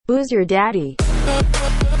Who's your daddy?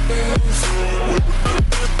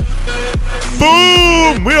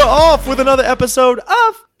 Boom! We're off with another episode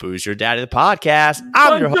of Who's Your Daddy, the podcast.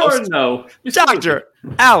 I'm your host, Dr.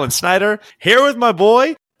 Alan Snyder, here with my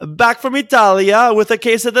boy, back from Italia with a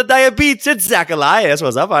case of the Diabeets. It's CXXXIV.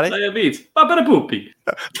 What's up, buddy? Diabeets. Pappa poopy.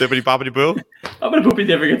 Bippity boppity boo. Pappa poopy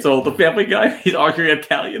never gets old. The Family Guy, he's arguing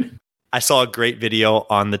Italian. I saw a great video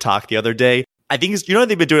on the talk the other day. I think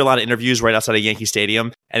they've been doing a lot of interviews right outside of Yankee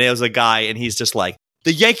Stadium, and it was a guy, and he's just like,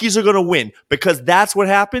 the Yankees are going to win because that's what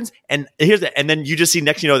happens. And and then you just see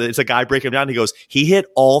next, it's a guy breaking him down. He goes, he hit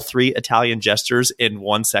all three Italian gestures in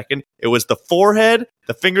 1 second. It was the forehead,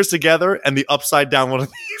 the fingers together, and the upside down one of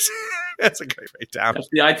these. That's a great breakdown. That's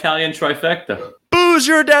the Italian trifecta. Who's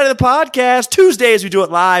Your Daddy, the podcast. Tuesdays we do it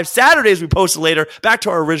live. Saturdays we post it later. Back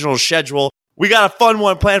to our original schedule. We got a fun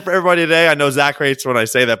one planned for everybody today. I know Zach hates when I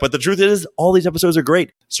say that, but the truth is all these episodes are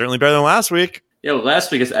great. Certainly better than last week. Yo,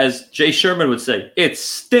 last week, as Jay Sherman would say, it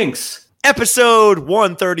stinks. Episode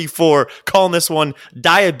 134, calling this one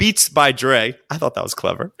Diabeets by Dre. I thought that was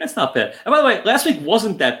clever. That's not bad. And by the way, last week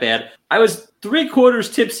wasn't that bad. I was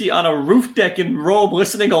 3/4 tipsy on a roof deck in Rome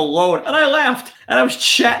listening alone, and I laughed, and I was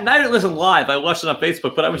chatting. I didn't listen live. I watched it on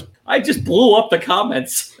Facebook, but I just blew up the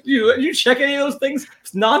comments. You check any of those things?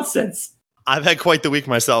 It's nonsense. I've had quite the week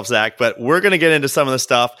myself, Zach, but we're going to get into some of the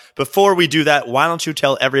stuff. Before we do that, why don't you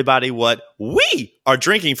tell everybody what we are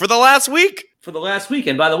drinking for the last week? For the last week.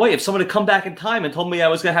 And by the way, if someone had come back in time and told me I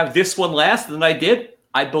was going to have this one last than I did,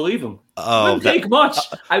 I'd believe him. Oh, it wouldn't take much.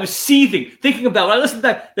 I was seething, thinking about when I listened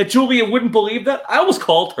to that Julia wouldn't believe that. I almost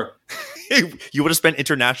called her. You would have spent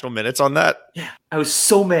international minutes on that? Yeah, I was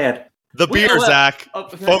so mad. The beer, Zach.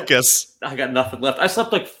 Focus. I got nothing left. I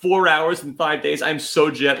slept like 4 hours in 5 days. I'm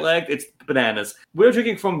so jet lagged. It's bananas. We're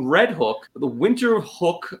drinking from Red Hook, the Winter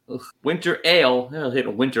Hook Winter Ale. It'll hit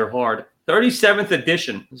a winter hard. 37th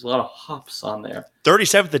edition. There's a lot of hops on there.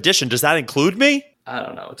 37th edition. Does that include me? I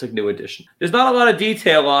don't know. It's a new edition. There's not a lot of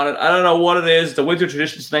detail on it. I don't know what it is. The winter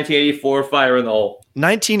tradition is 1984. Fire in the hole.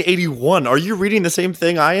 1981. Are you reading the same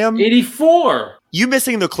thing I am? 84. You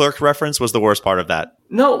missing the Clerk reference was the worst part of that.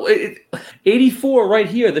 No, 84 right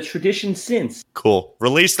here. The tradition since. Cool.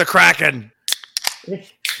 Release the Kraken. Look,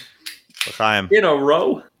 I am in a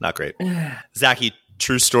row. Not great. Zachy,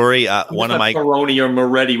 true story. One of my Peroni or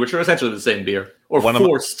Moretti, which are essentially the same beer, or one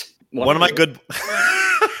forced. One of my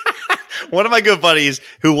good buddies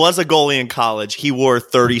who was a goalie in college, he wore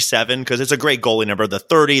 37 because it's a great goalie number, the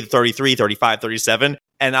 30, the 33, 35, 37.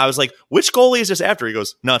 And I was like, which goalie is this after? He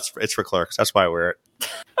goes, no, it's for Clerks. That's why I wear it.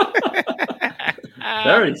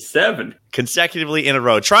 37. Consecutively in a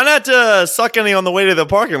row. Try not to suck any on the way to the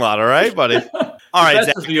parking lot, all right, buddy? All right.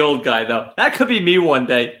 That's the old guy, though. That could be me one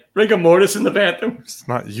day. Rigor mortis in the bathroom. It's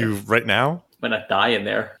not you right now. I'm going to die in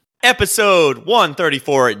there. Episode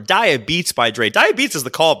 134, Diabeets by Dre. Diabeets is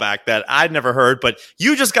the callback that I'd never heard, but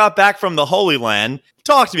you just got back from the Holy Land.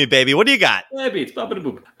 Talk to me, baby. What do you got? Diabeets,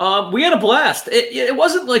 boop. We had a blast. It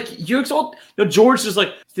wasn't like you exalt. George was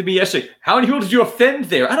like to me yesterday, how many people did you offend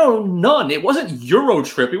there? I don't know, none. It wasn't Euro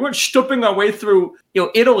trip. We weren't stooping our way through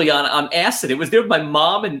Italy on acid. It was there with my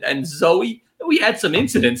mom and Zoe. We had some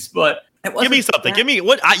incidents, but give me something. Give me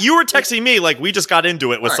what you were texting me like we just got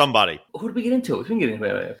into it with somebody. Who did we get into it? We didn't get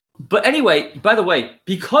into it. But anyway, by the way,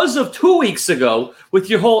 because of 2 weeks ago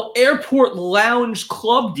with your whole airport lounge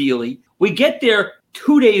club dealie, we get there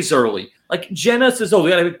 2 days early. Like Jenna says,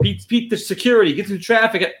 we got to beat the security, get through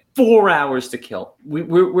traffic at 4 hours to kill.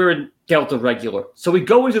 We're in Delta regular. So we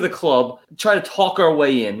go into the club, try to talk our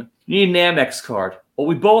way in. You need an Amex card. Well,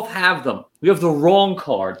 we both have them. We have the wrong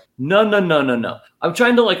card. No. I'm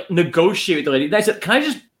trying to negotiate with the lady. And I said, can I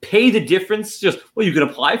just pay the difference? You can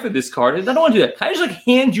apply for this card. And I don't want to do that. Can I just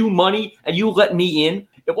hand you money and you let me in?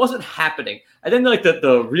 It wasn't happening. And then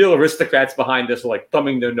the real aristocrats behind us were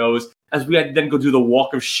thumbing their nose as we had to then go do the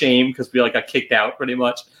walk of shame because we got kicked out pretty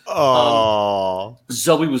much. Oh,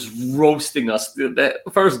 Zoe was roasting us the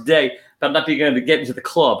first day about not being able to get into the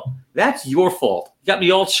club. That's your fault. You got me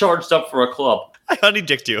all charged up for a club. I honey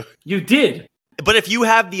dicked you. You did. But if you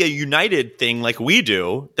have the United thing like we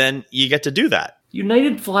do, then you get to do that.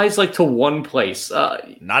 United flies to one place.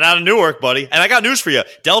 Not out of Newark, buddy. And I got news for you.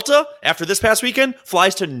 Delta, after this past weekend,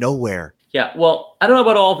 flies to nowhere. Yeah, well, I don't know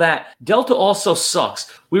about all that. Delta also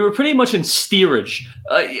sucks. We were pretty much in steerage.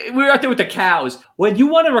 We were out there with the cows. When you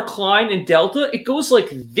want to recline in Delta, it goes like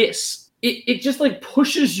this. It just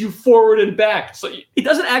pushes you forward and back. So it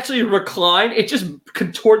doesn't actually recline. It just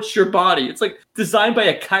contorts your body. It's designed by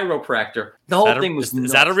a chiropractor. The whole thing was nuts.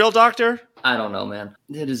 Is that a real doctor? I don't know, man.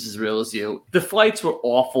 It is as real as you. The flights were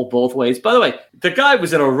awful both ways. By the way, the guy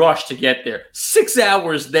was in a rush to get there. 6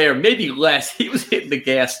 hours there, maybe less. He was hitting the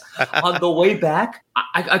gas. On the way back,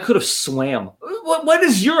 I could have swam. What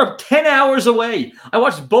is Europe? 10 hours away. I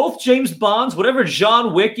watched both James Bonds, whatever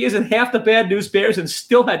John Wick is, and half the Bad News Bears, and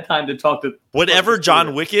still had time to talk to... Whatever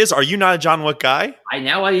John Wick is, are you not a John Wick guy? I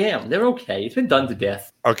am. They're okay. It's been done to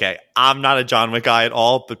death. Okay, I'm not a John Wick guy at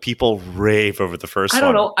all, but people rave over the first one. I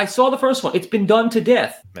don't know. I saw the first one. It's been done to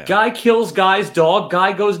death. Man. Guy kills guy's dog.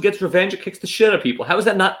 Guy goes and gets revenge and kicks the shit out of people. How is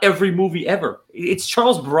that not every movie ever? It's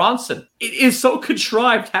Charles Bronson. It is so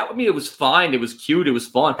contrived. It was fine. It was cute. It was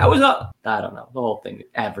fun. How was that? I don't know. The whole thing.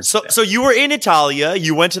 Average. So you were in Italia.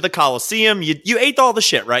 You went to the Colosseum. You ate all the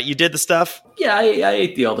shit, right? You did the stuff? Yeah, I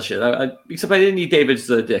ate all the shit. Except I didn't eat David's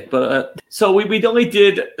dick. But so we only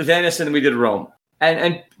did Venice and we did Rome.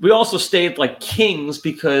 And we also stayed like kings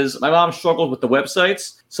because my mom struggled with the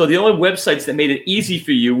websites. So the only websites that made it easy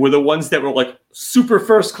for you were the ones that were like super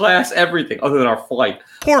first class everything other than our flight.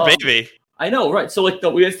 Poor baby. I know, right? So like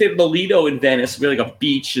we stayed at the Lido in Venice. We had like a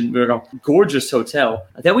beach and we were in a gorgeous hotel.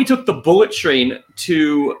 Then we took the bullet train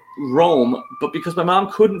to Rome. But because my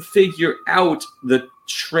mom couldn't figure out the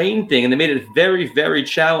train thing and they made it very, very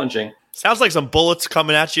challenging. Sounds like some bullets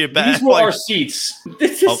coming at you. These were our seats.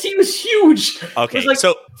 This seat was huge. Okay,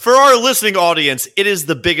 so for our listening audience, it is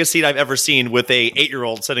the biggest seat I've ever seen with a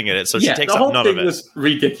 8-year-old sitting in it. So she takes up none of it. The whole thing was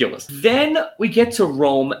ridiculous. Then we get to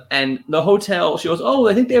Rome, and the hotel, she goes, oh,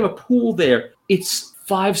 I think they have a pool there. It's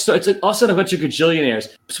 5-star. It's like us and a bunch of gajillionaires.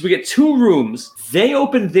 So we get 2 rooms. They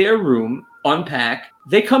open their room, unpack.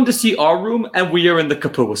 They come to see our room, and we are in the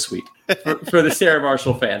Capua suite for the Sarah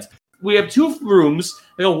Marshall fans. We have 2 rooms,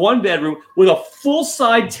 like a 1-bedroom with a full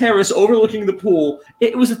side terrace overlooking the pool.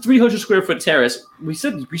 It was a 300 square foot terrace. We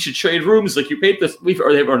said we should trade rooms. Like you paid this,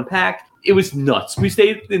 or they were unpacked. It was nuts. We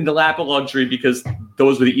stayed in the lap of luxury because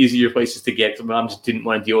those were the easier places to get. Because my mom just didn't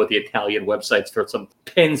want to deal with the Italian websites for some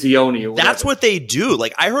pensione or whatever. That's what they do.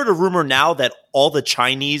 Like I heard a rumor now that all the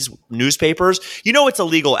Chinese newspapers, it's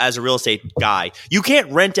illegal as a real estate guy. You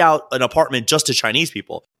can't rent out an apartment just to Chinese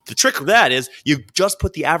people. The trick of that is you just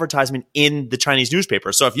put the advertisement in the Chinese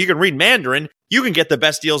newspaper. So if you can read Mandarin, you can get the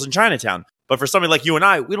best deals in Chinatown. But for somebody like you and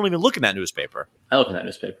I, we don't even look in that newspaper. I look in that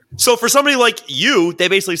newspaper. So for somebody like you, they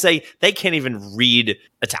basically say they can't even read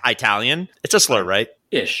Italian. It's a slur, right?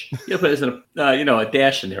 Ish. You put this in a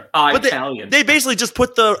dash in there. Italian. They basically just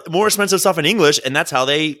put the more expensive stuff in English, and that's how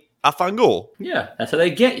they afangul. Yeah, that's how they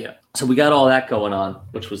get you. So we got all that going on,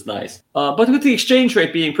 which was nice. But with the exchange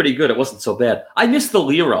rate being pretty good, it wasn't so bad. I miss the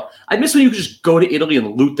lira. I miss when you could just go to Italy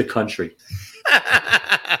and loot the country.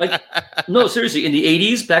 No, seriously. In the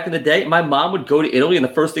 80s, back in the day, my mom would go to Italy, and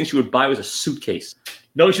the first thing she would buy was a suitcase.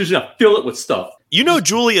 No, she was going to fill it with stuff.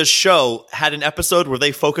 Julia's show had an episode where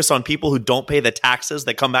they focus on people who don't pay the taxes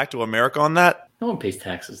that come back to America on that. No one pays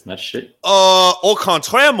taxes on that shit. Au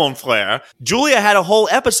contraire, mon frère. Julia had a whole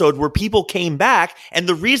episode where people came back, and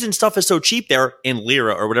the reason stuff is so cheap there in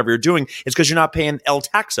lira or whatever you're doing is because you're not paying El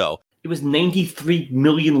Taxo. It was 93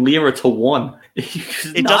 million lira to 1.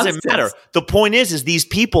 It doesn't matter. The point is these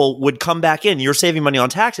people would come back in. You're saving money on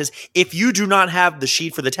taxes. If you do not have the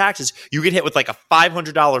sheet for the taxes, you get hit with like a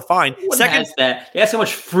 $500 fine. Has that? That's how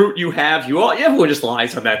much fruit you have. Everyone just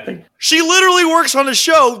lies on that thing. She literally works on a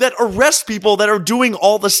show that arrests people that are doing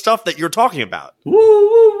all the stuff that you're talking about. Woo,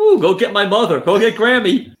 woo, woo. Go get my mother. Go get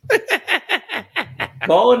Grammy.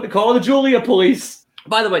 Call the Julia police.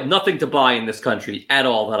 By the way, nothing to buy in this country at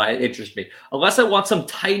all that interests me. Unless I want some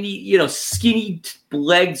tiny,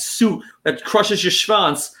 skinny-legged suit that crushes your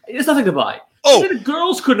schwanz, there's nothing to buy. Oh. The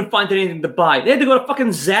girls couldn't find anything to buy. They had to go to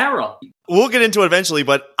fucking Zara. We'll get into it eventually,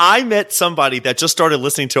 but I met somebody that just started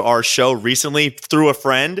listening to our show recently through a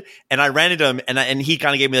friend, and I ran into him, and he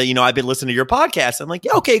kind of gave me, I've been listening to your podcast. I'm like,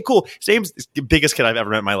 yeah, okay, cool. His name's the biggest kid I've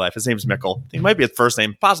ever met in my life. His name's Mikkel. He might be his first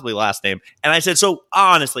name, possibly last name. And I said, so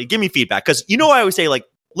honestly, give me feedback. Because I always say,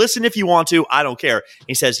 listen if you want to, I don't care. And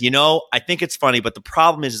he says, I think it's funny, but the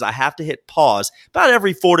problem is I have to hit pause about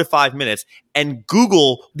every 4 to 5 minutes and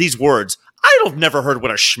Google these words. I've never heard what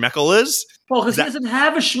a schmeckel is. Well, because he doesn't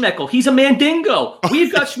have a schmeckel. He's a mandingo.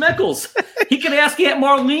 We've got schmeckles. He can ask Aunt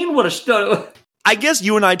Marlene what a... I guess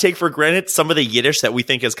you and I take for granted some of the Yiddish that we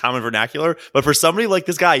think is common vernacular, but for somebody like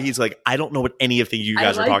this guy, he's like, I don't know what any of the you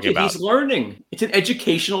guys are talking about. He's learning. It's an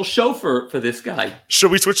educational show for this guy. Should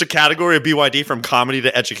we switch the category of BYD from comedy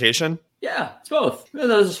to education? Yeah, it's both. There's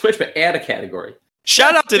a switch, but add a category.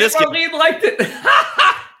 Shout out to this kid. Marlene liked it.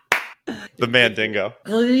 The Mandingo.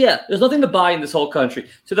 Yeah, there's nothing to buy in this whole country.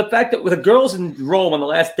 So the fact that the girls in Rome on the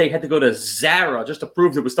last day had to go to Zara just to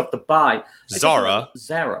prove there was stuff to buy. Zara.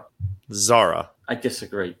 I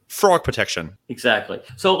disagree. Frog protection. Exactly.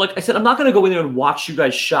 So, like I said, I'm not going to go in there and watch you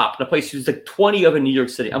guys shop in a place there's like 20 of in New York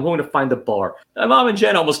City. I'm going to find a bar. My mom and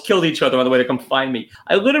Jen almost killed each other on the way to come find me.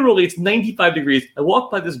 It's 95 degrees. I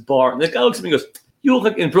walk by this bar, and the guy looks at me and goes, you look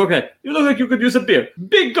like, in broken, you look like you could use a beer.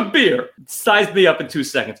 Big beer. Sized me up in 2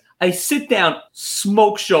 seconds. I sit down,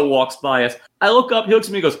 smoke show walks by us. I look up, he looks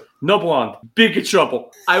at me and goes, no blonde, big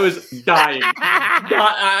trouble. I was dying.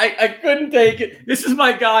 I couldn't take it. This is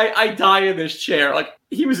my guy. I die in this chair. Like,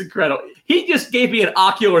 he was incredible. He just gave me an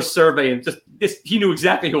ocular survey and he knew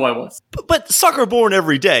exactly who I was. But sucker born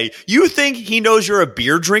every day. You think he knows you're a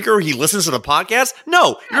beer drinker? He listens to the podcast?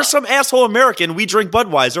 No, you're some asshole American. We drink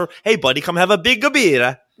Budweiser. Hey, buddy, come have a big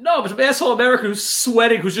beer. No, but some asshole American who's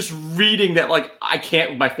sweating, who's just reading that, like, I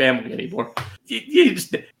can't with my family anymore. He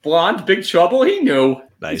just, blonde, big trouble. He knew.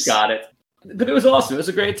 Nice. He got it. But it was awesome. It was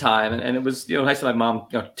a great time, and it was nice that my mom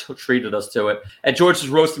treated us to it. And George just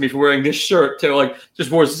roasted me for wearing this shirt too, like just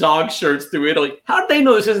wore Zog shirts to Italy. How did they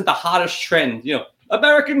know this isn't the hottest trend?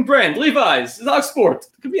 American brand, Levi's, Zog Sport.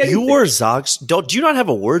 It could be anything. You wore Zogs? Do you not have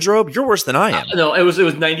a wardrobe? You're worse than I am. No, it was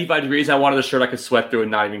 95 degrees. I wanted a shirt I could sweat through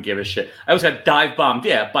and not even give a shit. I was got dive bombed,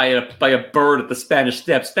 by a bird at the Spanish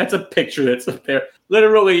Steps. That's a picture that's up there.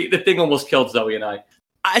 Literally, the thing almost killed Zoe and I.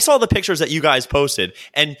 I saw the pictures that you guys posted,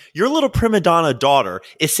 and your little prima donna daughter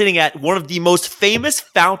is sitting at one of the most famous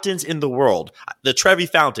fountains in the world, the Trevi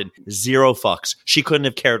Fountain. 0 fucks. She couldn't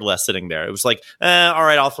have cared less sitting there. It was like, all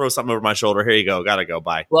right, I'll throw something over my shoulder. Here you go. Gotta go.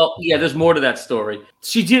 Bye. Well, yeah, there's more to that story.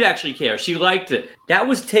 She did actually care. She liked it. That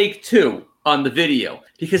was take 2 on the video,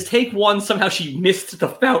 because take 1, somehow she missed the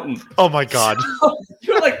fountain. Oh, my God. So,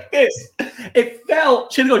 you're like this. It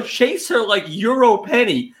fell. She had to go chase her like Euro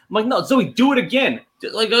penny. I'm like, no, Zoe, do it again.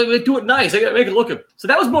 Like, do it nice. I gotta make it look good. So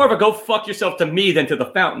that was more of a go fuck yourself to me than to the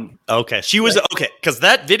fountain. Okay. She was okay, because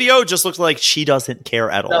that video just looks like she doesn't care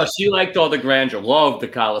at all. No, she liked all the grandeur, loved the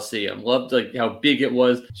Colosseum, loved like how big it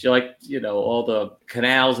was. She liked, all the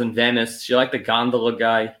canals in Venice. She liked the gondola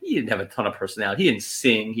guy. He didn't have a ton of personality. He didn't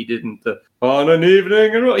sing. He didn't on an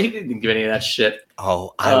evening. He didn't give any of that shit.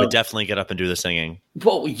 Oh, I would definitely get up and do the singing.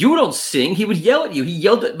 Well, you don't sing. He would yell at you. He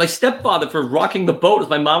yelled at my stepfather for rocking the boat as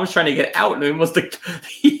my mom was trying to get out, and it was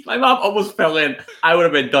my mom almost fell in. I would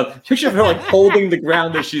have been done. Picture of her like holding the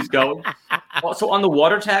ground as she's going. Also, on the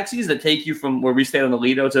water taxis that take you from where we stayed on the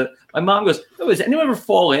Lido to, my mom goes, "Oh, does anyone ever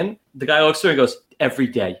fall in?" The guy looks at her and goes, "Every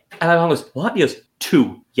day." And my mom goes, "What?" He goes,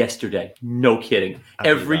 2 yesterday. No kidding.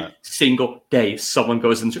 Every single day someone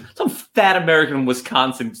goes in. Some fat American in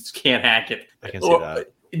Wisconsin just can't hack it. I can see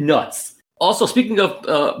that. Nuts. Also, speaking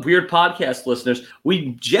of weird podcast listeners,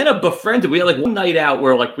 Jenna befriended. We had like one night out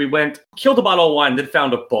where like we went, killed a bottle of wine, then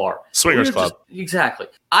found a bar. Swingers Club. Exactly.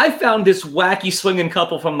 I found this wacky swinging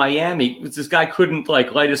couple from Miami. This guy couldn't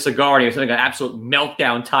like light a cigar, and he was having an absolute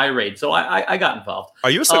meltdown tirade. So I got involved.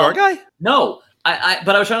 Are you a cigar guy? No.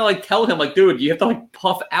 But I was trying to like tell him like, dude, you have to like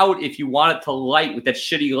puff out if you want it to light with that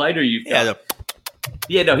shitty lighter you've got.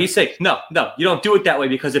 Yeah, no, he's saying, no, you don't do it that way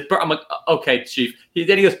because it burns. I'm like, okay, chief.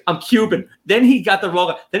 Then he goes, I'm Cuban. Then he got the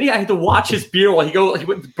wrong. Then I had to watch his beer while he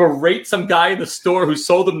went berate some guy in the store who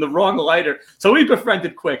sold him the wrong lighter. So we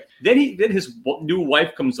befriended quick. Then his new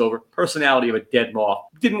wife comes over. Personality of a dead moth.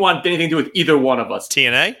 Didn't want anything to do with either one of us.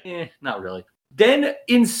 TNA? Not really. Then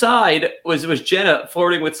inside was Jenna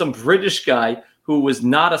flirting with some British guy who was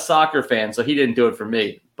not a soccer fan, so he didn't do it for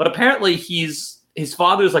me. But apparently his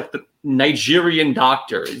father's like the Nigerian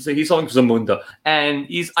doctor. He's calling Zamunda, and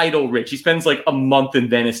he's idol rich. He spends like a month in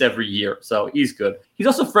Venice every year, so he's good. He's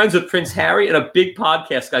also friends with Prince Harry and a big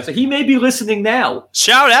podcast guy, so he may be listening now.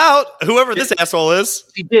 Shout out, whoever this asshole is.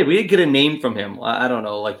 We didn't get a name from him. I don't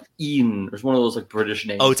know, like Ian. There's one of those like British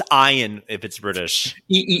names. Oh, it's Ian if it's British.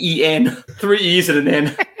 E-E-E-N. 3 E's and an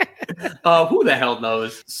N. Who the hell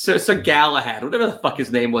knows? Sir Galahad, whatever the fuck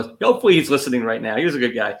his name was. Hopefully he's listening right now. He was a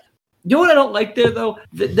good guy. You know what I don't like there, though?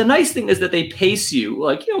 The nice thing is that they pace you.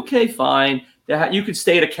 Like, okay, fine. You could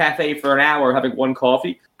stay at a cafe for an hour having one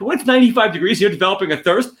coffee. But when it's 95 degrees and you're developing a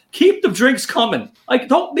thirst, keep the drinks coming. Like,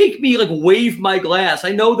 don't make me, like, wave my glass.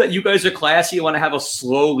 I know that you guys are classy. You want to have a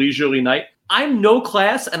slow, leisurely night. I'm no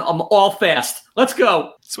class, and I'm all fast. Let's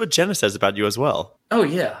go. That's what Jenna says about you as well. Oh,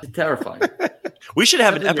 yeah. It's terrifying. We should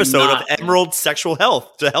have an episode of Emerald Sexual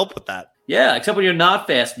Health to help with that. Yeah, except when you're not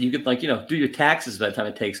fast, you could do your taxes by the time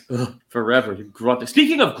it takes forever. You're grunting.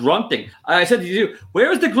 Speaking of grunting, I said to you,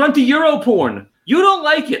 where is the grunty Euro porn? You don't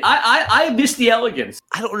like it. I miss the elegance.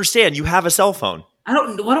 I don't understand. You have a cell phone. I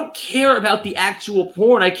don't care about the actual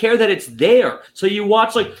porn. I care that it's there. So you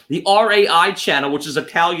watch like the RAI channel, which is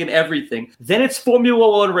Italian everything. Then it's Formula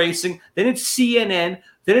One racing. Then it's CNN.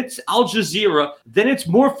 Then it's Al Jazeera. Then it's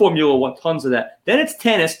more Formula One, tons of that. Then it's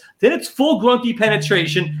tennis. Then it's full grunty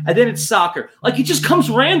penetration. And then it's soccer. Like, it just comes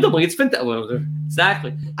randomly. It's fantastic.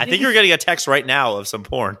 Exactly. I think you're getting a text right now of some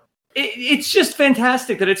porn. It's just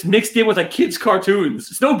fantastic that it's mixed in with like kids' cartoons.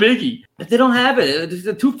 It's no biggie. But they don't have it.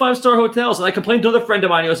 The 2 5-star hotels. And I complained to another friend of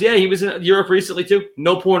mine. He goes, yeah, he was in Europe recently too.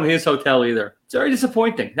 No porn in his hotel either. It's very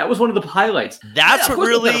disappointing. That was one of the highlights. That's what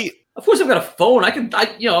really... Of course I've got a phone. I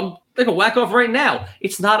can whack off right now.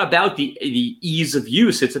 It's not about the ease of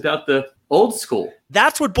use. It's about the old school.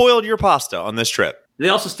 That's what boiled your pasta on this trip. They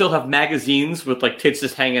also still have magazines with like tits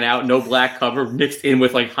just hanging out, no black cover, mixed in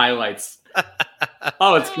with like highlights.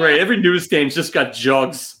 Oh, it's great. Every newsstand's just got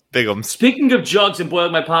jugs. Bigums. Speaking of jugs and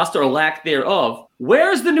boiled my pasta or lack thereof,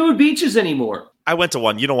 where's the nude beaches anymore? I went to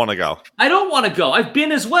one. You don't want to go. I don't want to go. I've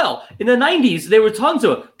been as well. In the 90s, there were tons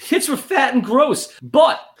of them. Tits were fat and gross.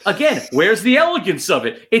 But, again, where's the elegance of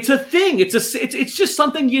it? It's a thing. It's just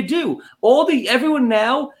something you do. Everyone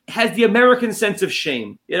now has the American sense of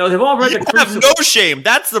shame. You know, they've all read the Crucible. You have no shame.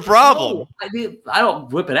 That's the problem. No, I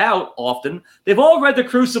don't whip it out often. They've all read the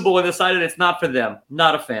Crucible and decided it's not for them.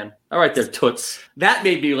 Not a fan. All right, there, Toots. That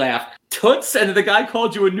made me laugh. Toots, and the guy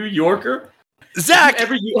called you a New Yorker? Zach!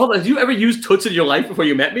 Have you ever used Toots in your life before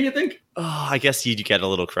you met me, you think? Oh, I guess you get a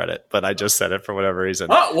little credit, but I just said it for whatever reason.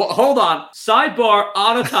 Oh, well, hold on. Sidebar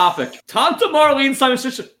on a topic. Tanta Marlene Simon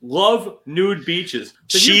sister love nude beaches.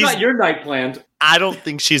 So you've got your night planned. I don't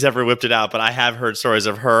think she's ever whipped it out, but I have heard stories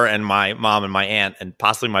of her and my mom and my aunt and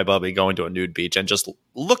possibly my bubby going to a nude beach and just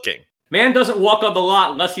looking. Man doesn't walk on the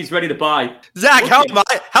lot unless he's ready to buy. Zach, how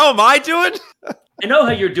am I doing? I know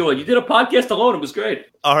how you're doing. You did a podcast alone. It was great.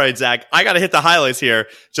 All right, Zach, I got to hit the highlights here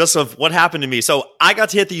just of what happened to me. So I got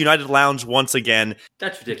to hit the United Lounge once again.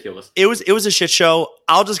 That's ridiculous. It was a shit show.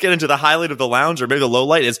 I'll just get into the highlight of the lounge, or maybe the low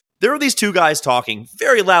light is there were these 2 guys talking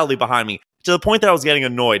very loudly behind me to the point that I was getting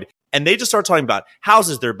annoyed. And they just start talking about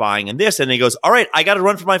houses they're buying and this. And he goes, all right, I got to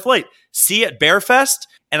run for my flight. See you at Bear Fest?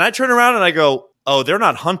 And I turn around and I go, oh, they're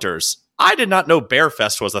not hunters. I did not know Bear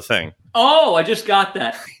Fest was a thing. Oh, I just got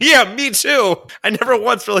that. Yeah, me too. I never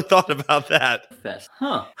once really thought about that. Fest.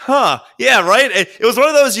 Huh. Yeah, right? It was one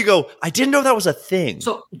of those you go, I didn't know that was a thing.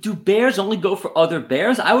 So do bears only go for other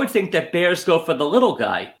bears? I would think that bears go for the little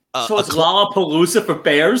guy. So it's Lollapalooza for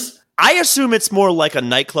bears? I assume it's more like a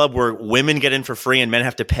nightclub where women get in for free and men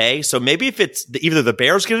have to pay. So maybe if it's either the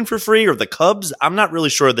bears get in for free or the cubs, I'm not really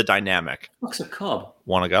sure of the dynamic. What's a cub?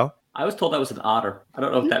 Want to go? I was told that was an otter. I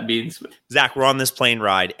don't know what that means. But... Zach, we're on this plane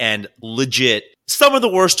ride and legit some of the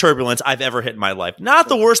worst turbulence I've ever hit in my life. Not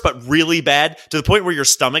the worst, but really bad to the point where your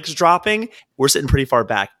stomach's dropping. We're sitting pretty far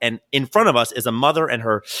back. And in front of us is a mother and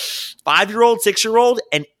her 5-year-old, 6-year-old.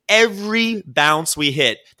 And every bounce we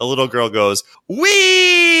hit, the little girl goes,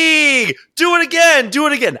 wee! Do it again. Do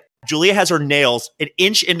it again. Julia has her nails an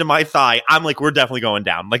inch into my thigh. I'm like, we're definitely going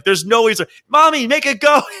down. Like, there's no way. Mommy, make it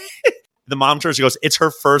go. The mom turns, she goes, it's her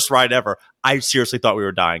first ride ever. I seriously thought we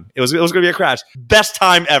were dying. It was going to be a crash. Best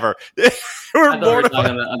time ever. I thought we were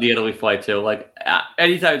dying on the Italy flight too. Like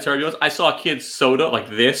anytime it's turbulence, I saw a kid's soda like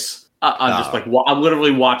this. I'm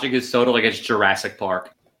literally watching his soda like it's Jurassic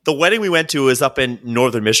Park. The wedding we went to is up in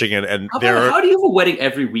northern Michigan, and how do you have a wedding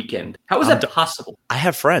every weekend? How is that possible? I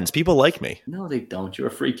have friends. People like me. No, they don't. You're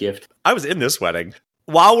a free gift. I was in this wedding.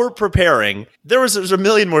 While we're preparing, there's a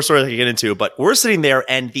million more stories I can get into, but we're sitting there,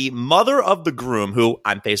 and the mother of the groom, who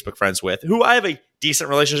I'm Facebook friends with, who I have a decent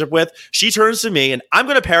relationship with, she turns to me, and I'm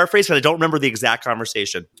going to paraphrase because I don't remember the exact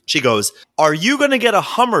conversation. She goes, "Are you going to get a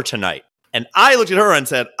Hummer tonight?" And I looked at her and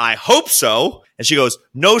said, "I hope so." And she goes,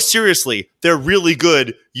 "No, seriously, they're really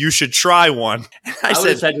good. You should try one." And I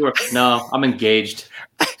said to her, "No, I'm engaged.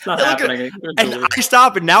 It's not happening." And I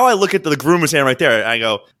stop, and now I look at the groom who's standing right there, and I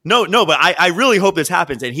go, no, but I really hope this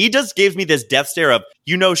happens. And he just gives me this death stare of,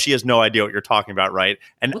 she has no idea what you're talking about, right?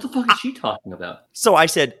 And what the fuck is she talking about? So I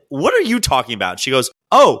said, "What are you talking about?" She goes,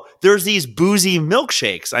 "Oh, there's these boozy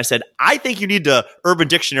milkshakes." I said, "I think you need to Urban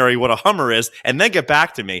Dictionary what a Hummer is, and then get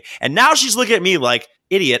back to me." And now she's looking at me like,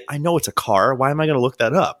 idiot, I know it's a car. Why am I going to look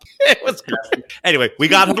that up? It was great. Anyway, we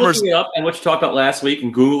got Hummers. Looking me up and what you talked about last week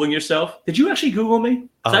and Googling yourself. Did you actually Google me?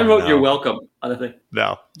 I wrote "You're welcome" on the thing.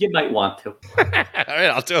 No. You might want to. All right,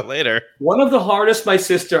 I'll do it later. One of the hardest my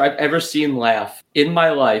sister I've ever seen laugh in my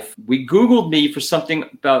life. We Googled me for something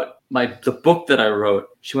about the book that I wrote.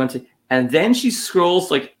 She went to, and then she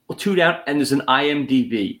scrolls like 2 down and there's an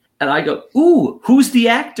IMDb. And I go, "Ooh, who's the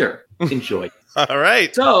actor?" Enjoy. All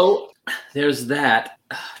right. So there's that.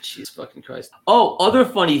 Jesus fucking Christ. Oh, other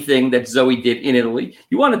funny thing that Zoe did in Italy.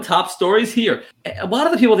 You want to top stories here? A lot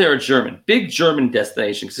of the people there are German. Big German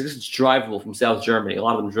destination because it's drivable from South Germany. A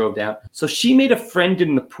lot of them drove down. So she made a friend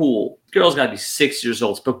in the pool. Girl's got to be 6 years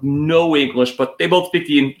old, spoke no English, but they both speak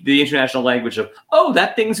the international language of, oh,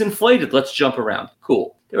 that thing's inflated. Let's jump around.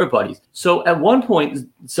 Cool. They were buddies. So at one point,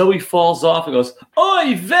 Zoe falls off and goes,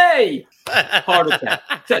 "Oy vey!" Heart attack.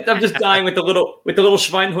 I'm just dying with the little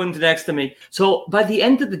Schweinhund next to me. So by the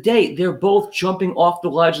end of the day, they're both jumping off the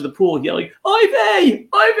ledge of the pool, yelling, "Oy vey!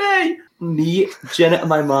 Oy vey!" Me, Jenna, and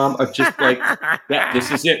my mom are just like, "Yeah, this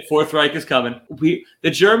is it. Fourth Reich is coming." The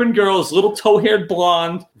German girl is little toe-haired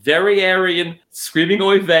blonde, very Aryan, screaming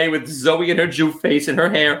 "Oy vey" with Zoe in her Jew face and her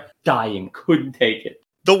hair, dying, couldn't take it.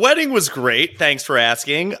 The wedding was great. Thanks for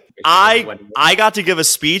asking. I got to give a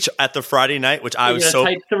speech at the Friday night, which I was so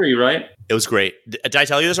type 3, right? It was great. Did I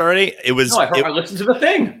tell you this already? It was. No, I listened to the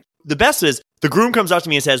thing. The best is the groom comes up to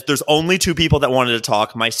me and says, "There's only 2 people that wanted to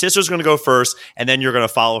talk. My sister's going to go first, and then you're going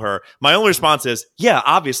to follow her." My only response is, "Yeah,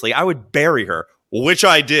 obviously, I would bury her." Which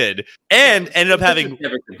I did, and ended up having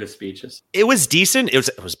never good speeches. It was decent. It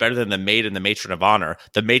was better than the maid and the matron of honor.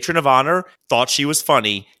 The matron of honor thought she was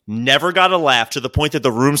funny, never got a laugh to the point that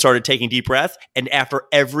the room started taking deep breath. And after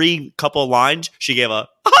every couple of lines, she gave a.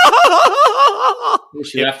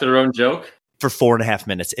 She laughed at her own joke for 4.5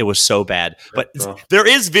 minutes. It was so bad. But there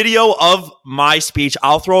is video of my speech.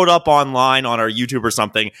 I'll throw it up online on our YouTube or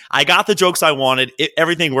something. I got the jokes I wanted.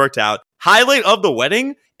 Everything worked out. Highlight of the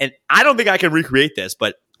wedding. And I don't think I can recreate this,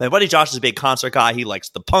 but my buddy Josh is a big concert guy. He likes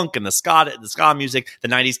the punk and the ska music, the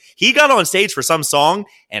 90s. He got on stage for some song,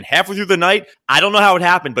 and halfway through the night, I don't know how it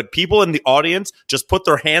happened, but people in the audience just put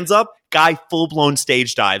their hands up. Guy full-blown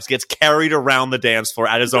stage dives, gets carried around the dance floor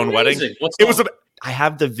at his own wedding. I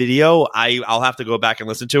have the video. I'll have to go back and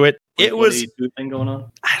listen to it. It was thing going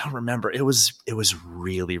on. I don't remember. It was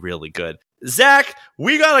really, really good. Zach,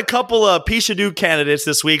 we got a couple of Pishadoo candidates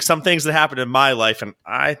this week. Some things that happened in my life, and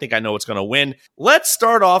I think I know what's going to win. Let's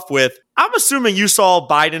start off with, I'm assuming you saw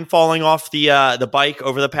Biden falling off the bike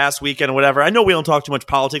over the past weekend or whatever. I know we don't talk too much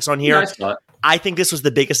politics on here. Yeah, I saw it. I think this was the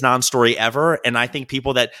biggest non-story ever, and I think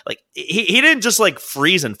people that, like, he didn't just, like,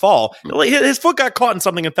 freeze and fall. His foot got caught in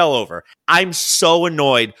something and fell over. I'm so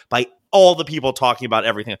annoyed by all the people talking about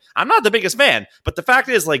everything. I'm not the biggest fan, but the fact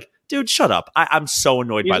is, like, dude, shut up. I'm so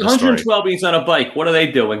annoyed by the story. 112 beats on a bike. What are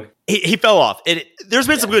they doing? He fell off. There's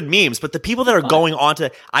been some good memes, but the people that are going on to,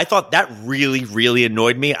 I thought that really, really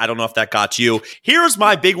annoyed me. I don't know if that got you. Here's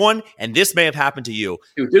my big one, and this may have happened to you.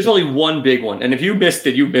 Dude, there's only one big one, and if you missed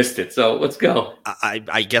it, you missed it. So let's go.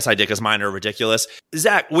 I guess I did because mine are ridiculous.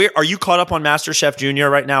 Zach, are you caught up on MasterChef Junior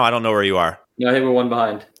right now? I don't know where you are. No, I think we're one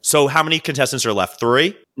behind. So how many contestants are left?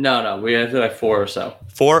 3? No, we have like 4 or so.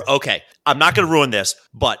 4? Okay. I'm not going to ruin this,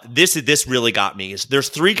 but this really got me. There's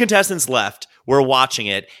 3 contestants left. We're watching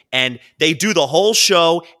it, and they do the whole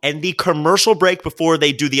show, and the commercial break before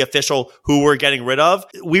they do the official who we're getting rid of,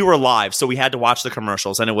 we were live, so we had to watch the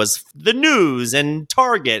commercials, and it was the news and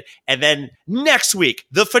Target, and then next week,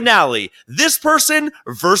 the finale, this person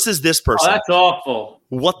versus this person. Oh, that's awful.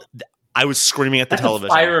 What? I was screaming at the television.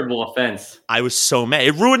 That's a fireable offense. I was so mad.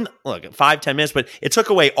 It ruined, 5-10 minutes, but it took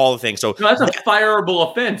away all the things. So no, that's a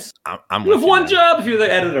fireable offense. You have one job if you're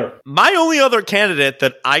the editor. My only other candidate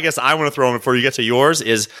that I guess I want to throw in before you get to yours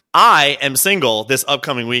is I am single this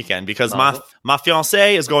upcoming weekend because my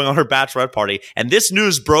fiancée is going on her bachelorette party. And this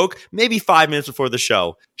news broke maybe 5 minutes before the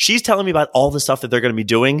show. She's telling me about all the stuff that they're going to be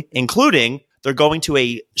doing, including they're going to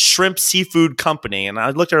a shrimp seafood company. And I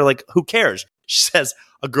looked at her like, who cares? She says,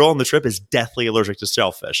 a girl on the trip is deathly allergic to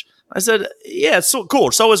shellfish. I said, yeah, it's so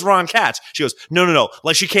cool. So is Ron Katz. She goes, no.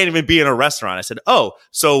 Like, she can't even be in a restaurant. I said, oh,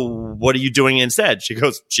 so what are you doing instead? She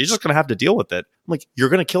goes, she's just going to have to deal with it. I'm like, you're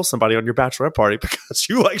going to kill somebody on your bachelorette party because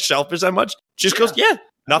you like shellfish that much? She just goes, yeah,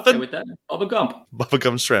 nothing. Okay with that. Bubba Gump. Bubba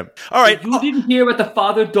Gump shrimp. All right. You didn't hear about the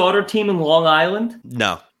father-daughter team in Long Island?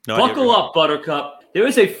 No. Buckle up, Buttercup. There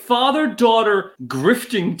is a father-daughter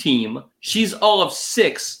grifting team. She's all of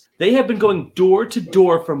 6. They have been going door to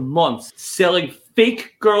door for months, selling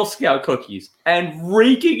fake Girl Scout cookies and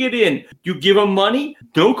raking it in. You give them money,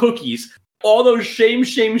 no cookies. All those shame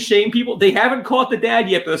people, they haven't caught the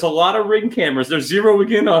dad yet, but there's a lot of ring cameras. They're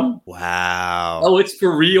zeroing in on him. Wow. Oh, it's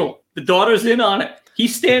for real. The daughter's in on it. He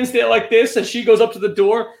stands there like this, and she goes up to the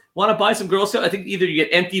door. Want to buy some Girl Scout? I think either you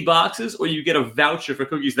get empty boxes or you get a voucher for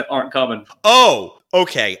cookies that aren't coming. Oh,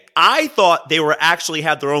 okay. I thought they were actually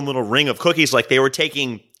had their own little ring of cookies, like they were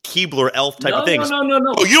taking Keebler elf type of things. No.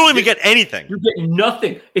 Oh, you don't even get anything. You get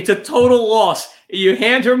nothing. It's a total loss. You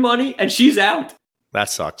hand her money and she's out. That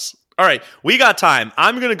sucks. All right, we got time.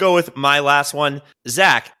 I'm going to go with my last one.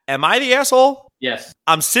 Zach, am I the asshole Yes.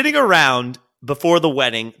 I'm sitting around before the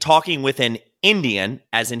wedding talking with an Indian,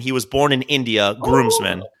 as in he was born in India,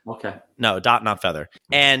 groomsman. Oh, okay. No, dot, not feather.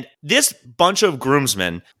 And this bunch of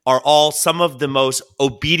groomsmen are all some of the most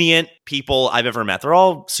obedient people I've ever met. They're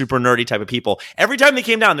all super nerdy type of people. Every time they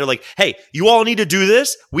came down, they're like, hey, you all need to do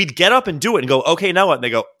this. We'd get up and do it and go, okay, now what? And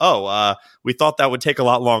they go, we thought that would take a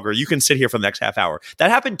lot longer. You can sit here for the next half hour.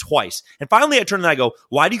 That happened twice. And finally I turned and I go,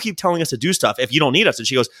 why do you keep telling us to do stuff if you don't need us? And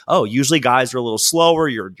she goes, oh, usually guys are a little slower.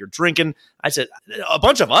 You're drinking. I said, a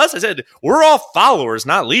bunch of us? I said, we're all followers,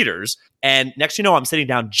 not leaders. And next you know, I'm sitting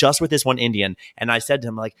down just with this one Indian. And I said to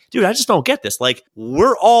him, like, dude, I just don't get this. Like,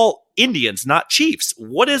 we're all Indians, not chiefs.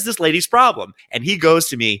 What is this lady's problem? And he goes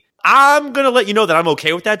to me, I'm going to let you know that I'm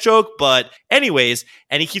okay with that joke. But anyways,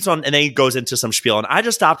 and he keeps on, and then he goes into some spiel. And I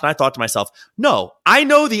just stopped and I thought to myself, no, I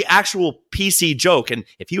know the actual PC joke. And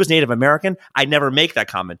if he was Native American, I'd never make that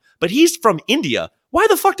comment. But he's from India. Why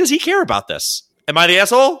the fuck does he care about this? Am I the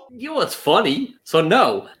asshole? You know, it's funny. So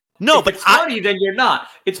no. No, if but it's funny, then you're not.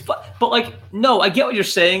 It's but like, no, I get what you're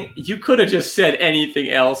saying. You could have just said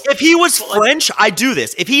anything else. If he was French, I do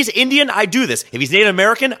this. If he's Indian, I do this. If he's Native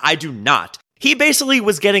American, I do not. He basically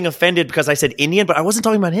was getting offended because I said Indian, but I wasn't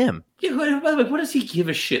talking about him. Yeah, by the way, what does he give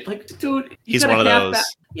a shit? Like, dude, he's one of those.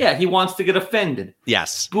 Yeah, he wants to get offended.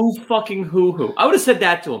 Yes. Boo fucking hoo-hoo. I would have said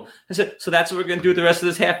that to him. I said, so that's what we're going to do the rest of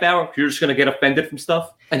this half hour? You're just going to get offended from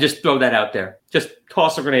stuff? And just throw that out there. Just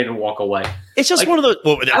toss a grenade and walk away. It's just like, one of those.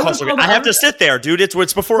 Well, I have to sit there, dude.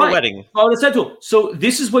 It's before a wedding. I would have said to him, so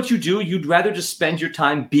this is what you do? You'd rather just spend your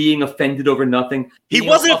time being offended over nothing? He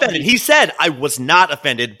wasn't offended. He said, I was not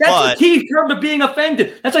offended. That's the key term of being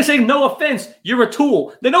offended. That's like saying, no offense, you're a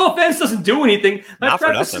tool. The no offense doesn't do anything. Not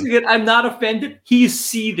for nothing. I'm not offended. He's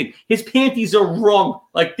seething. His panties are wrung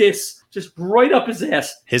like this, just right up his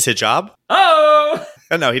ass. His hijab? Oh!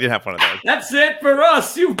 No, he didn't have one of those. That's it for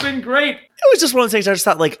us. You've been great. It was just one of those things I just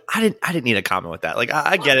thought, like, I didn't need a comment with that. Like,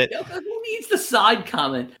 I get it. Who needs the side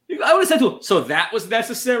comment? I would have said to him, so that was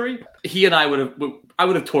necessary? He and I would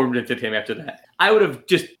have tormented him after that. I would have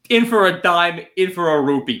just, in for a dime, in for a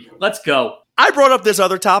rupee. Let's go. I brought up this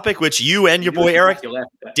other topic, which you and your boy Eric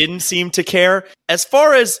didn't seem to care. As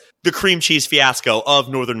far as the cream cheese fiasco of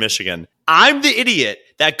Northern Michigan, I'm the idiot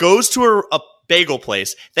that goes to a bagel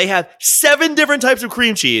place. They have 7 different types of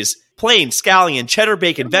cream cheese: plain, scallion, cheddar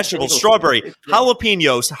bacon, vegetables, strawberry,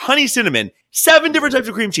 jalapenos, honey cinnamon. 7 different types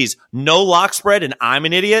of cream cheese. No lock spread, and I'm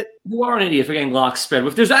an idiot. You are an idiot for getting lock spread.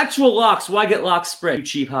 If there's actual locks, why get lock spread? You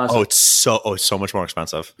cheap house. Oh, it's so much more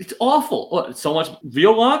expensive. It's awful. What, so much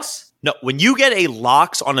real locks? No, when you get a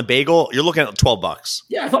lox on a bagel, you're looking at $12.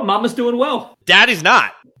 Yeah, I thought Mama's doing well. Daddy's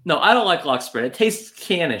not. No, I don't like lock spread. It tastes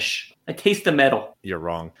cannish. I taste the metal. You're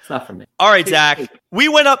wrong. It's not for me. All right, Zach. We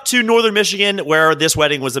went up to Northern Michigan where this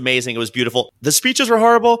wedding was amazing. It was beautiful. The speeches were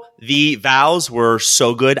horrible. The vows were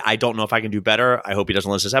so good. I don't know if I can do better. I hope he doesn't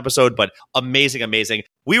listen to this episode, but amazing, amazing.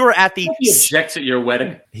 We were at the... He objects at your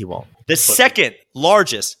wedding. He won't. The second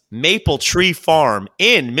largest maple tree farm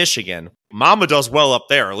in Michigan. Mama does well up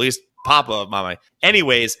there, at least Papa, Mama.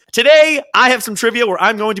 Anyways, today I have some trivia where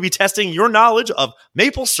I'm going to be testing your knowledge of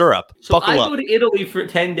maple syrup. So I go to Italy for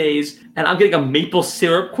 10 days, and I'm getting a maple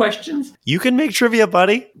syrup questions? You can make trivia,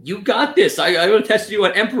 buddy. You got this. I would have tested you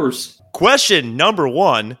on Emperors. Question number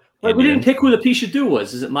 1. Wait, we didn't pick who the Pishadoo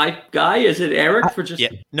was. Is it my guy? Is it Eric?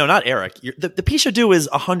 No, not Eric. The Pishadoo is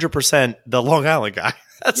 100% the Long Island guy.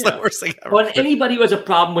 That's the worst thing ever. Well, anybody who has a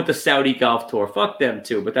problem with the Saudi golf tour, fuck them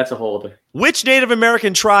too, but that's a whole other. Which Native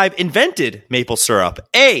American tribe invented maple syrup?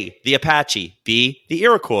 A, the Apache. B, the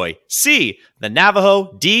Iroquois. C, the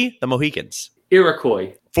Navajo. D, the Mohicans.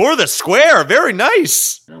 Iroquois. For the square. Very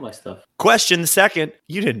nice. I know my stuff. Question second.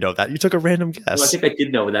 You didn't know that. You took a random guess. Well, I think I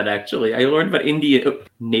did know that, actually. I learned about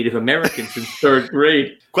Native Americans in 3rd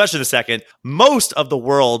grade. Question second. Most of the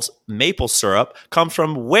world's maple syrup comes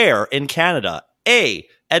from where in Canada? A,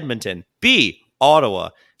 Edmonton. B, Ottawa.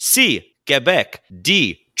 C, Quebec.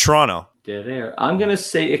 D, Toronto. I'm going to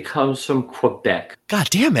say it comes from Quebec. God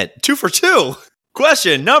damn it. 2 for 2.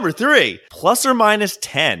 Question number 3. Plus or minus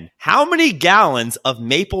 10. How many gallons of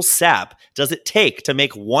maple sap does it take to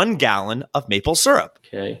make 1 gallon of maple syrup?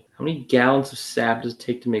 Okay. How many gallons of sap does it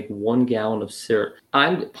take to make 1 gallon of syrup?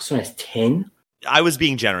 I'm plus or minus 10. I was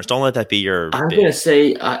being generous. Don't let that be your... I'm going to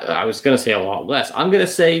say... I was going to say a lot less. I'm going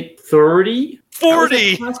to say 30.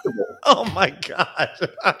 40. Oh my God.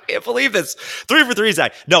 I can't believe this. 3 for 3,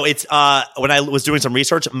 Zach. No, it's when I was doing some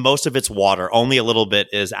research, most of it's water. Only a little bit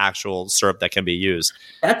is actual syrup that can be used.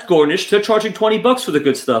 That's Gornish. They're charging $20 for the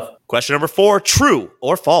good stuff. Question number 4. True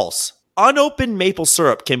or false? Unopened maple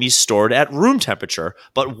syrup can be stored at room temperature,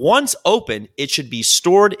 but once open, it should be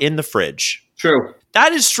stored in the fridge. True.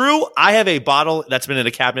 That is true. I have a bottle that's been in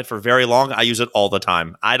a cabinet for very long. I use it all the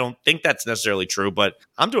time. I don't think that's necessarily true, but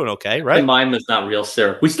I'm doing okay, right? Jemima's not real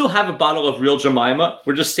syrup. We still have a bottle of real Jemima.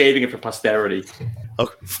 We're just saving it for posterity.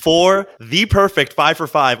 Okay. For the perfect 5 for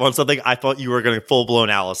 5 on something I thought you were going to full-blown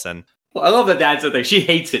Allison. Well, I love that that's the thing. She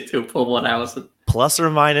hates it too, full-blown Allison. Plus or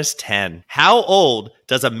minus 10. How old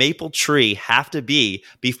does a maple tree have to be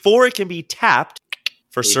before it can be tapped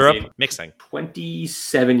for syrup mixing?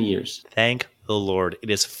 27 years. Thank the Lord. It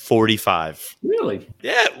is 45. Really?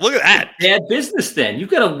 Yeah, look at that. Bad business then. You've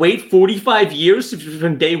got to wait 45 years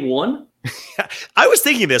from day one? I was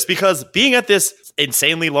thinking this because being at this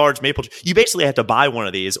insanely large maple tree, you basically have to buy one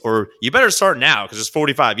of these, or you better start now because it's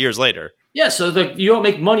 45 years later. Yeah, so you don't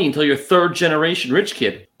make money until you're third generation rich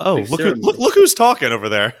kid. Oh, look who's talking over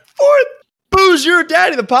there. Fourth. Booze Your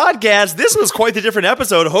Daddy, the podcast. This was quite the different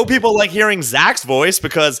episode. Hope people like hearing Zach's voice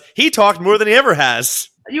because he talked more than he ever has.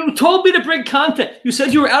 You told me to bring content. You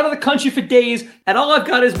said you were out of the country for days, and all I've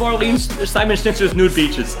got is Simon Schnitzer's nude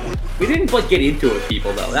beaches. We didn't get into it,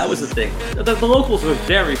 people, though. That was the thing. The locals were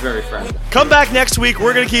very, very friendly. Come back next week.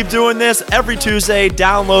 We're going to keep doing this every Tuesday.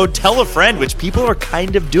 Download, tell a friend, which people are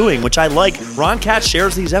kind of doing, which I like. Ron Katz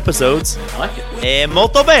shares these episodes. I like it.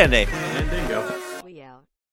 Molto bene.